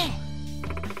streets?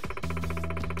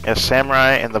 And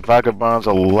samurai and the vagabonds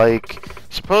alike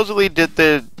supposedly did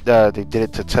they did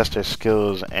it to test their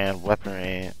skills and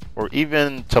weaponry, or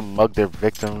even to mug their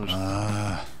victims.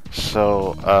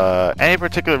 So, any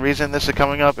particular reason this is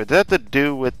coming up? Does that have to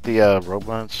do with the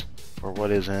robots, or what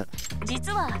is it?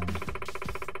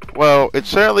 Well, it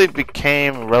certainly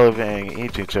became relevant in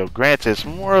Ichigo. Granted, it's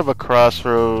more of a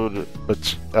crossroad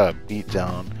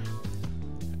beatdown.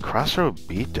 Crossroad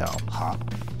beatdown? Huh?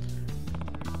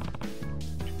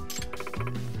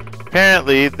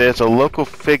 Apparently, there's a local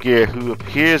figure who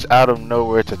appears out of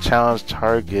nowhere to challenge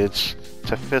targets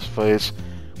to fistfights.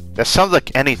 That sounds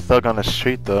like any thug on the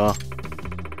street, though.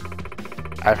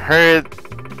 I've heard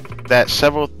that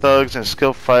several thugs and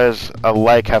skilled fighters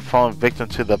alike have fallen victim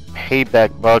to the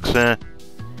payback boxer.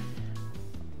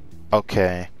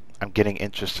 Okay, I'm getting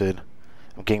interested.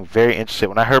 I'm getting very interested.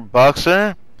 When I heard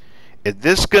boxer, Is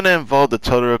this gonna involve the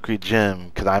Todoroki gym?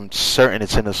 Because I'm certain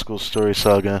it's in the school story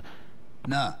saga.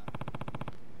 Nah.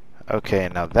 Okay,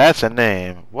 now that's a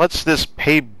name. What's this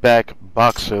payback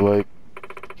boxer like?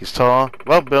 He's tall,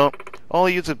 well built,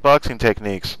 only uses boxing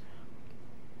techniques.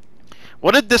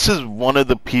 What if this is one of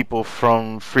the people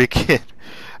from freaking...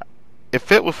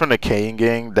 If it was from the Kane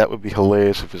gang, that would be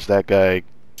hilarious if it's that guy.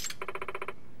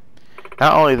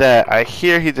 Not only that, I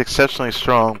hear he's exceptionally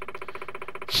strong.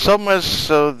 So much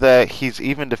so that he's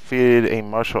even defeated a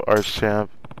martial arts champ.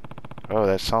 Oh,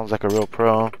 that sounds like a real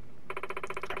pro.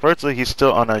 Virtually, he's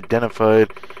still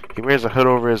unidentified. He wears a hood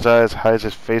over his eyes, hides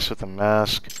his face with a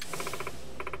mask.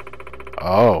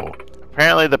 Oh.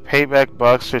 Apparently, the payback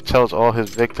boxer tells all his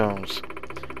victims,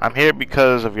 I'm here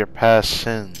because of your past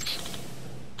sins.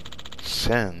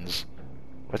 Sins?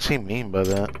 What's he mean by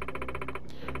that?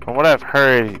 From what I've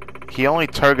heard, he only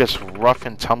targets rough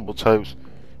and tumble types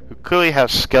who clearly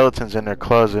have skeletons in their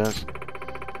closets.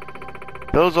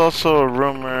 There was also a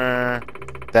rumor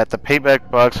that the payback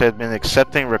box had been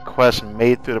accepting requests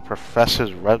made through the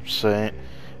professor's website.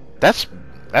 That's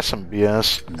some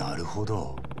BS. なるほ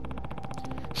ど.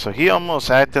 So he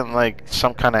almost acting like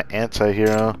some kind of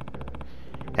anti-hero.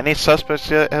 Any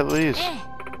suspects yet, at least?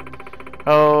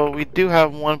 Oh, we do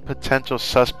have one potential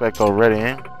suspect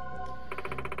already.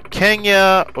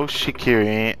 Kenya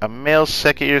Oshikiri, a male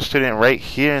second-year student right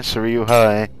here in Suryu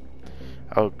High.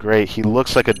 Oh great, he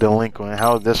looks like a delinquent.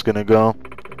 How is this gonna go?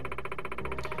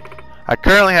 I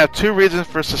currently have two reasons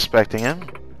for suspecting him.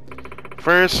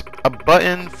 First, a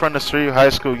button from the Suryu High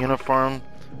School uniform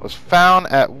was found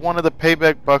at one of the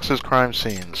payback boxer's crime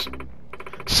scenes.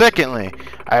 Secondly,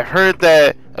 I heard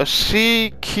that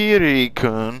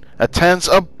Oshikiri-kun attends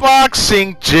a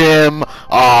boxing gym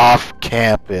off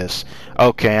campus.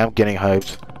 Okay, I'm getting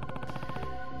hyped.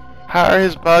 How are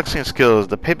his boxing skills?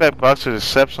 The payback boxer is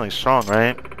exceptionally strong,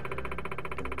 right?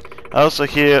 I also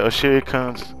hear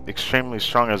Oshikiri-kun's extremely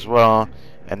strong as well,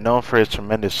 and known for his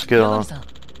tremendous skill.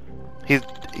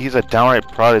 He's a downright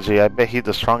prodigy. I bet he's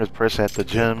the strongest person at the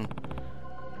gym.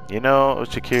 You know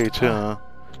Oshikiri too, huh?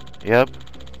 Yep.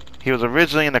 He was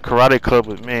originally in the karate club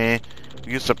with me.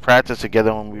 We used to practice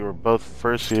together when we were both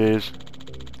first years.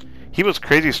 He was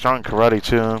crazy strong in karate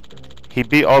too. He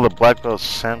beat all the black belt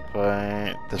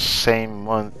senpai the same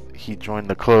month he joined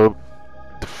the club.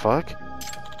 The fuck?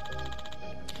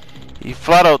 He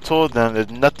flat out told them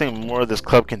there's nothing more this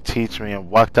club can teach me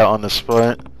and walked out on the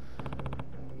spot.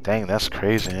 Dang, that's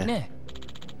crazy. Ne.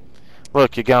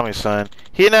 Look, Yagami-san,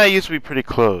 he and I used to be pretty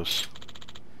close.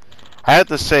 I have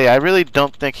to say, I really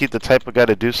don't think he's the type of guy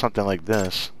to do something like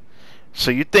this.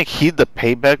 So you think he's the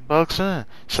payback boxer?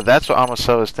 So that's what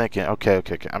Amasawa is thinking. Okay.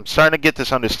 I'm starting to get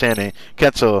this understanding.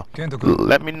 Kento,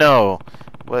 let me know.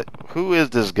 Who is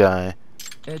this guy?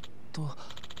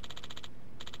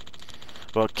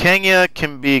 Well, Kenya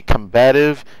can be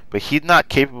combative, but he's not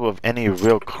capable of any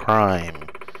real crime.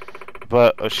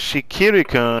 But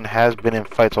Oshikiri-kun has been in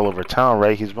fights all over town,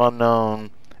 right? He's well known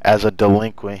as a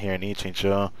delinquent here in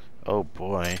Ichincho. Oh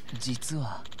boy.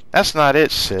 That's not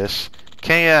it, sis.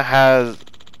 Kenya has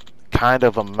kind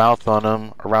of a mouth on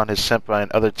him around his senpai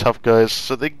and other tough guys,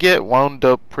 so they get wound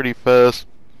up pretty fast.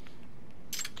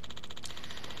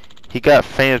 He got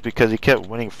famous because he kept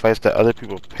winning fights that other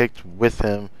people picked with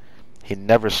him. He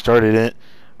never started it.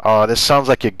 Oh, this sounds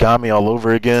like Yagami all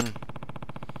over again.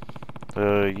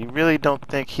 You really don't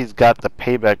think he's got the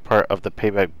payback part of the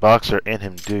payback boxer in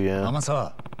him, do you?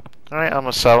 Amasawa. Alright,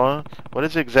 Amasawa. What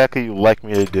is exactly you like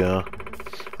me to do?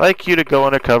 I'd like you to go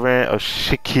undercover in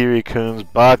Oshikiri-kun's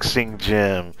boxing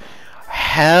gym.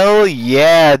 Hell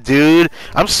yeah, dude.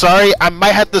 I'm sorry, I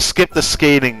might have to skip the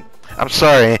skating. I'm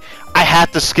sorry. I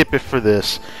had to skip it for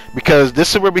this. Because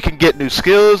this is where we can get new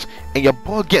skills, and your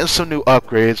boy getting some new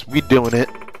upgrades. We doing it.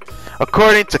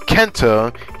 According to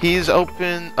Kento, he's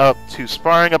open up to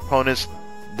sparring opponents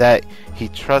that he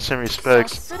trusts and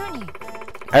respects.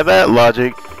 At that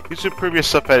logic, you should prove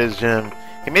yourself at his gym.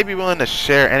 He may be willing to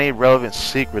share any relevant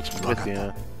secrets with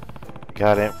you.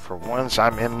 Got it. For once,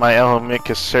 I'm in my element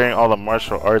considering all the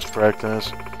martial arts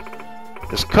practice.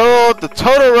 It's called the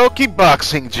Todoroki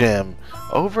Boxing Gym,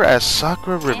 over at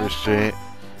Sakura River Street.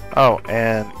 Oh,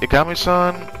 and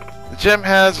Yagami-san, the gym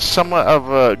has somewhat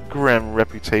of a grim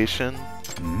reputation.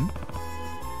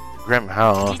 Grim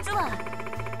how?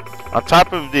 On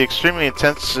top of the extremely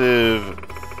intensive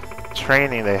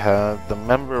training they have, the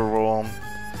member roll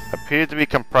appeared to be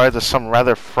comprised of some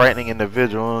rather frightening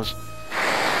individuals.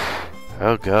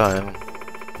 Oh god.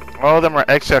 All of them are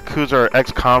ex-yakuza or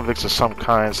ex-convicts of some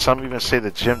kind. Some even say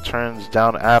the gym turns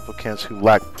down applicants who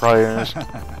lack priors.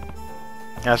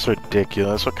 That's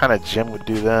ridiculous. What kind of gym would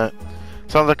do that?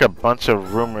 Sounds like a bunch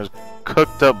of rumors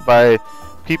cooked up by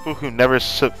people who never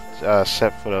set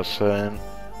foot outside.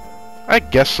 I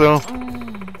guess so.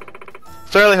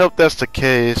 Certainly hope that's the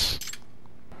case.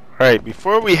 Alright,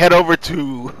 before we head over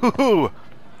to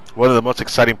one of the most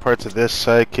exciting parts of this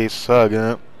side case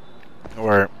saga,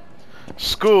 or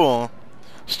school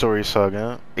story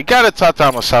saga, we gotta talk to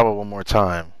Masaharu one more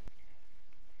time.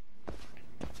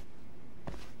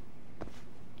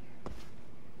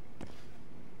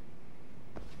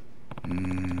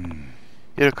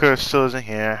 Itakura still isn't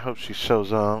here. I hope she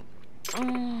shows up.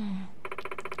 Who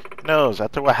knows?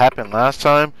 After what happened last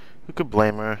time, who could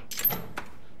blame her?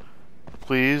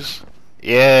 Please?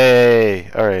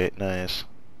 Yay! Alright, nice.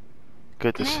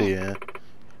 Good to see you.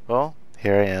 Well,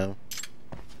 here I am.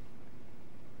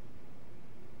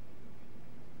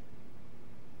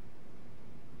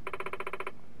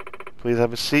 Please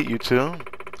have a seat, you two.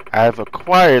 I have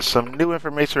acquired some new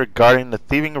information regarding the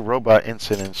thieving robot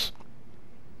incidents.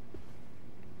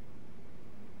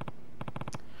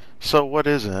 So what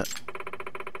is it?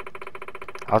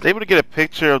 I was able to get a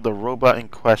picture of the robot in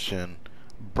question.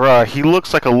 Bruh, he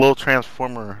looks like a little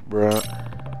transformer, bruh.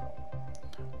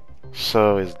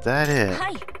 So is that it?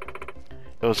 Hi.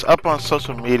 It was up on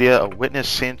social media. A witness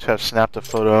seemed to have snapped a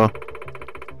photo.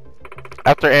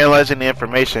 After analyzing the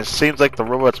information, it seems like the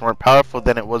robot's more powerful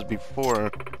than it was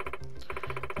before.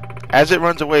 As it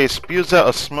runs away, it spews out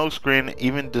a smoke screen,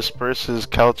 even disperses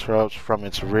caltrops from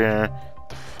its rear.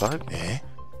 The fuck?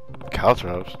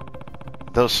 Caltrops?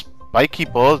 Those spiky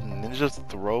balls ninjas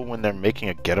throw when they're making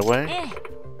a getaway?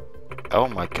 Oh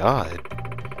my god.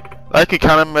 Like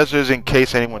countermeasures in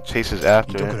case anyone chases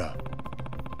after it.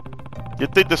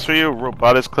 You'd think the Studio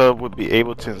Robotics Club would be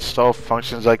able to install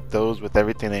functions like those with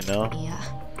everything they know? Yeah.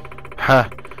 Huh.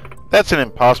 That's an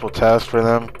impossible task for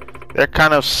them. They're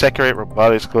kind of second-rate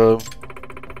robotics club.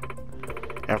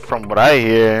 And from what I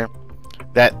hear,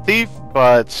 that thief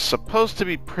bot's supposed to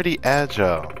be pretty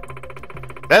agile.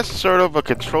 That sort of a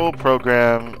control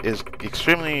program is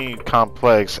extremely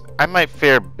complex. I might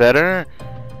fare better,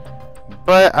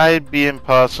 but I'd be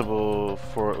impossible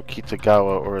for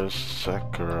Okitagawa or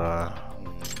Sakura.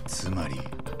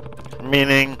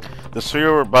 Meaning, the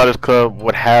Studio Robotics Club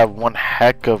would have one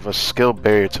heck of a skill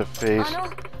barrier to face.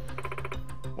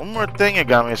 One more thing,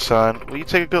 Yagami-san. Will you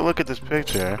take a good look at this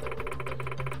picture?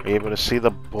 Are you able to see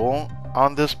the bolt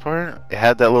on this part? It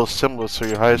had that little symbol of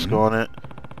Studio High School on it.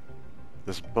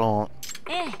 This bolt.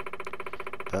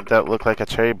 Doesn't that look like a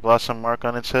cherry blossom mark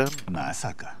on its head?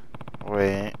 Masaka.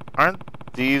 Wait, aren't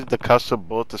these the custom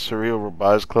bolt the Surreal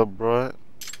Robotics Club brought?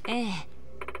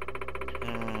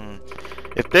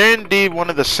 If they're indeed one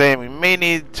of the same, we may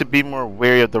need to be more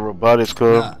wary of the Robotics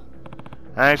Club.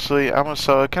 Actually,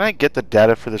 can I get the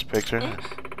data for this picture?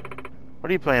 What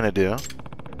are you planning to do?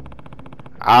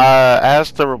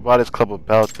 Ask the Robotics Club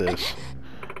about this.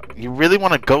 You really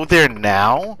want to go there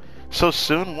now? So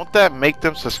soon? Won't that make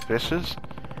them suspicious?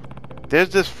 There's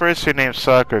this first year named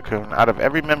Sakura-kun. Out of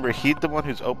every member, he's the one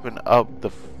who's opened up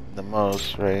the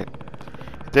most, right?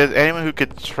 If there's anyone who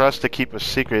could trust to keep a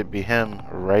secret, it'd be him,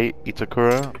 right,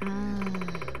 Itakura?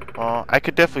 Well, I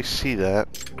could definitely see that.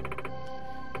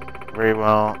 Very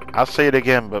well. I'll say it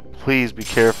again, but please be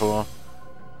careful.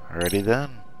 Alrighty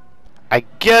then. I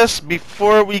guess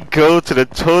before we go to the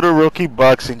Todoroki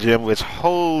boxing gym, which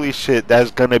holy shit,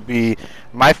 that's gonna be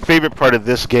my favorite part of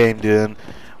this game, dude.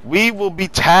 We will be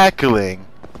tackling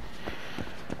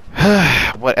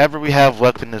whatever we have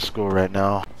left in this school right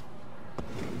now.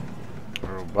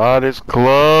 Robotics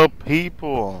Club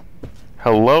people.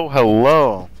 Hello,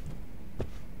 hello.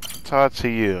 Talk to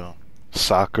you.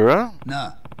 Sakura?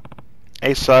 Nah.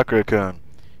 Hey, Sakura-kun.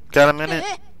 Got a minute?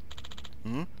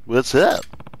 What's up?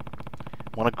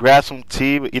 Wanna grab some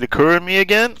tea with Itakura and me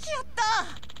again?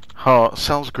 Oh,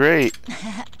 sounds great.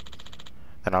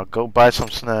 And I'll go buy some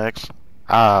snacks.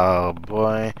 Oh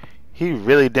boy, he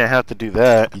really didn't have to do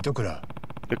that.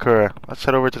 Itakura, let's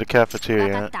head over to the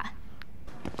cafeteria.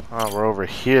 Oh, we're over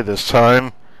here this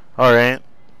time. Alright.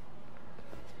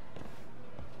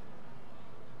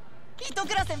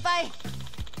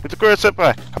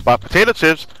 Itakura-senpai, I bought potato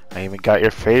chips. I even got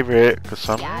your favorite. Cause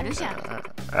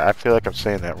I feel like I'm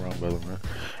saying that wrong, by the way.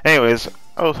 Anyways,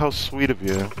 oh, how sweet of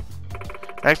you.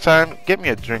 Next time, get me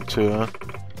a drink too.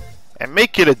 And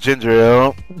make it a ginger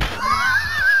ale.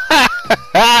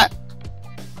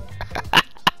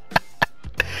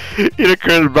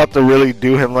 Itakura's about to really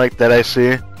do him like that, I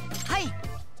see.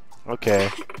 Okay.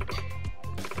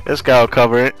 This guy will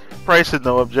cover it. Price is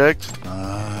no object.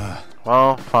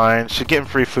 Well, fine. She's getting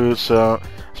free food, so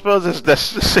I suppose it's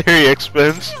necessary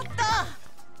expense.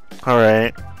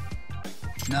 Alright.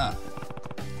 Nah.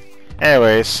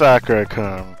 Anyway,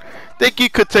 Sakura-kun. think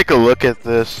you could take a look at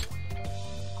this.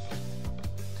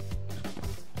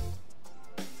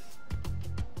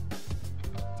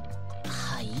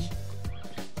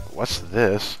 What's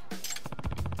this?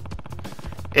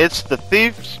 It's the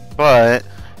thief's butt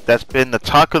that's been the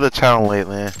talk of the town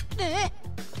lately.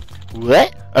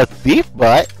 What? A thief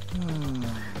butt?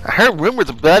 I heard rumors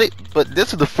about it, but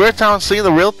this is the first time I'm seeing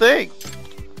the real thing.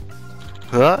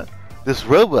 Huh? This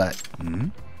robot?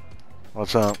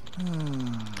 What's up?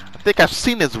 I think I've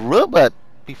seen this robot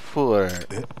before.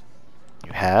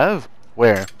 You have?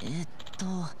 Where?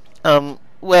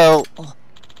 Well...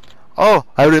 Oh,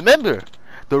 I remember!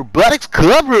 The robotics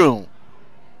club room!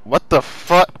 What the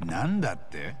fuck?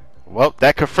 Well,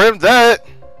 that confirms that!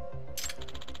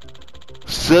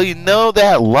 So you know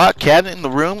that locked cabinet in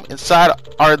the room? Inside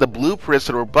are the blueprints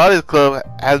the robotics club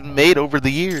has made over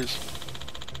the years.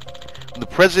 When the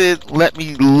president let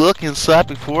me look inside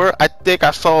before, I think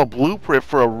I saw a blueprint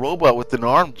for a robot with an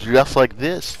arm just like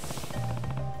this.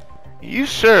 You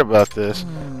sure about this?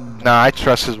 Nah, I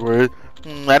trust his word.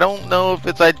 I don't know if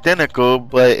it's identical,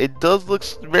 but it does look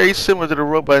very similar to the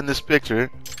robot in this picture.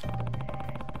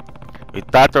 We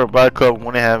thought the robotic club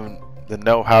wouldn't have the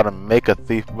know-how to make a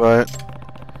thief but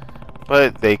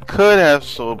they could have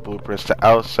sold blueprints to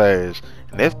outsiders.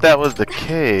 And if that was the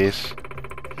case,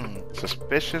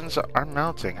 suspicions are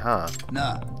mounting, huh?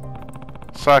 Nah.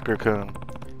 Sakura-kun,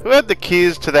 who had the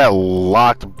keys to that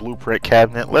locked blueprint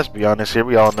cabinet? Let's be honest here,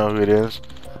 we all know who it is.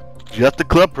 Just the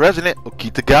club president,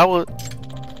 Okitagawa.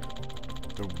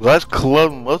 The Buzz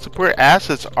Club most important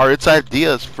assets are its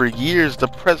ideas. For years, the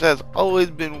president has always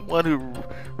been one who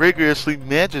rigorously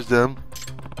manages them.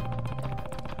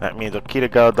 That means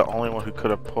Okitagawa the only one who could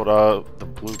have pulled out the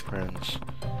blueprints.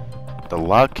 The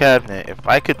locked cabinet. If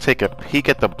I could take a peek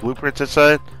at the blueprints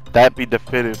inside, that'd be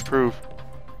definitive proof.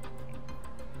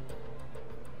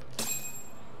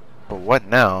 But what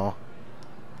now?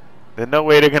 There's no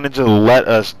way they're gonna just let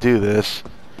us do this.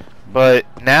 But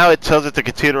now it tells it to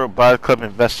continue the Robotic Club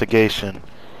investigation.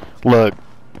 Look,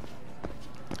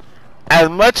 as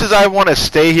much as I want to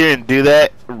stay here and do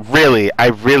that, I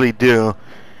really do.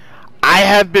 I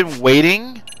have been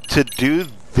waiting to do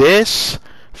this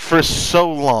for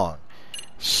so long.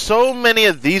 So many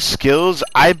of these skills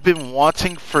I've been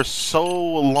wanting for so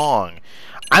long.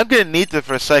 I'm gonna need this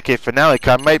for a second finale,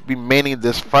 cause I might be maining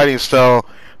this fighting style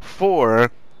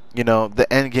for, you know,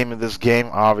 the end game of this game.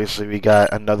 Obviously, we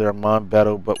got another Amon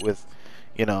battle, but with,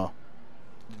 you know,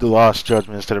 the lost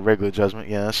judgment instead of regular judgment,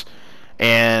 yes.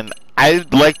 And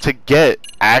I'd like to get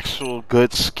actual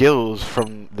good skills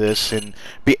from this and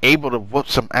be able to whoop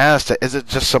some ass that isn't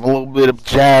just a little bit of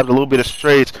jab, a little bit of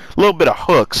straights, a little bit of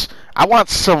hooks. I want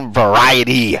some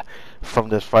variety from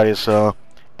this fighting style,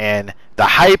 and the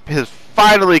hype has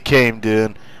finally came,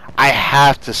 dude. I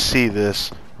have to see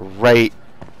this right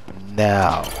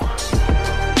now.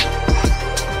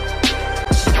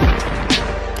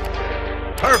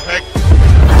 Perfect.